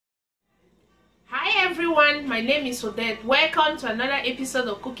everyone, my name is Odette. Welcome to another episode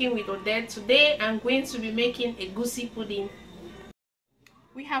of Cooking with Odette. Today I'm going to be making egusi pudding.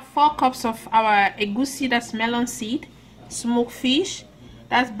 We have 4 cups of our egusi, that's melon seed, smoked fish,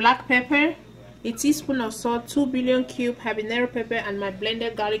 that's black pepper, a teaspoon of salt, 2 billion cube habanero pepper, and my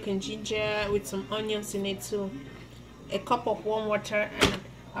blended garlic and ginger with some onions in it too. A cup of warm water and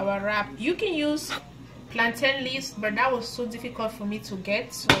our wrap. You can use plantain leaves, but that was so difficult for me to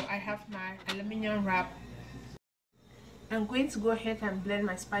get, so I have my aluminum wrap. I'm going to go ahead and blend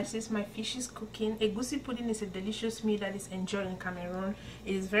my spices. My fish is cooking. Egusi pudding is a delicious meal that is enjoyed in Cameroon.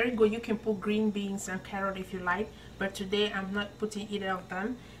 It is very good. You can put green beans and carrot if you like, but today I'm not putting either of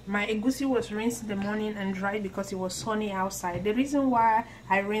them. My egusi was rinsed in the morning and dried because it was sunny outside. The reason why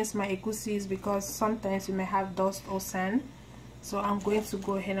I rinse my egusi is because sometimes you may have dust or sand, so I'm going to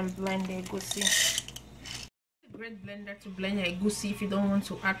go ahead and blend the egusi. Great blender to blend your egusi if you don't want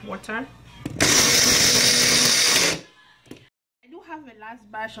to add water. I do have a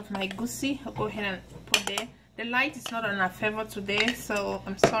last batch of my egusi. I'll go ahead and put there. The light is not in our favor today, so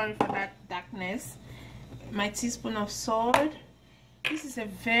I'm sorry for that darkness. My teaspoon of salt. This is a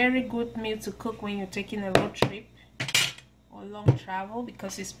very good meal to cook when you're taking a road trip or long travel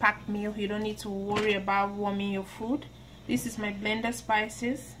because it's packed meal. You don't need to worry about warming your food. This is my blender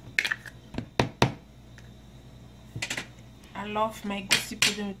spices. I love my egusi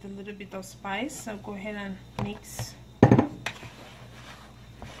pudding with a little bit of spice. I'll go ahead and mix.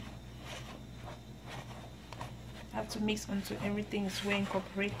 I have to mix until everything is well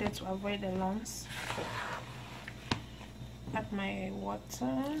incorporated to avoid the lumps. Add my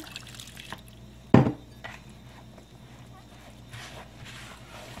water.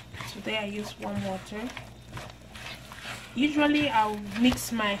 Today I use warm water. Usually I'll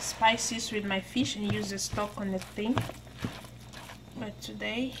mix my spices with my fish and use the stock on the thing. But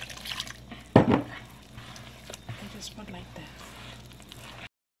today, I just put like that.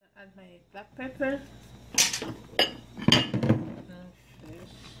 Add my black pepper.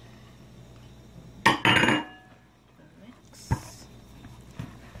 Mix.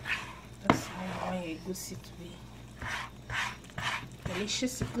 That's how I want your egusi to be.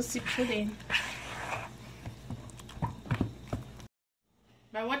 Delicious egusi pudding.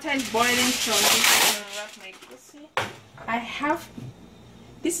 My water is boiling, so I'm going to wrap my egusi.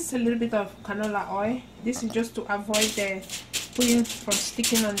 This is a little bit of canola oil. This is just to avoid the pudding from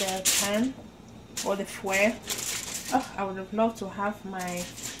sticking on the pan or the foil. Oh, I would have loved to have my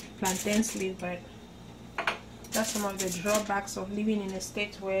plantain sleeve, but that's some of the drawbacks of living in a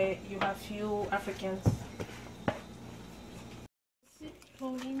state where you have few Africans.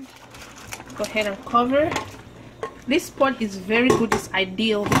 Go ahead and cover. This pot is very good. It's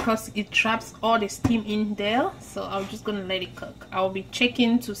ideal because it traps all the steam in there, so I'm just gonna let it cook. I'll be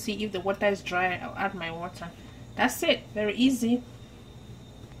checking to see if the water is dry. I'll add my water. That's it. Very easy.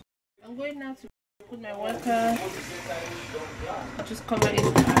 I'm going now to put my water. I'll just cover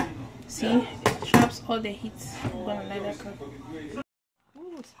it. See, it traps all the heat. I'm gonna let it cook.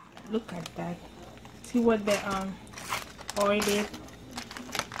 Ooh, look at that. See what the oil did.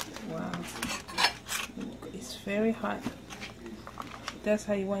 Wow, it's very hot. That's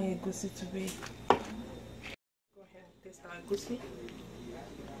how you want your egusi to be. Go ahead and taste our egusi.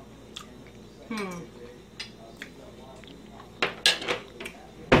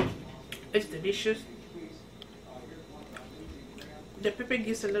 It's delicious. The pepper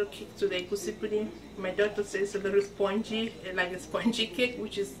gives a little kick to the egusi pudding. My daughter says it's a little spongy, like a spongy cake,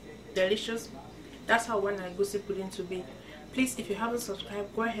 which is delicious. That's how I want an egusi pudding to be. Please, if you haven't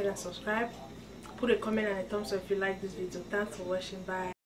subscribed, go ahead and subscribe. Put a comment and a thumbs up if you like this video. Thanks for watching. Bye.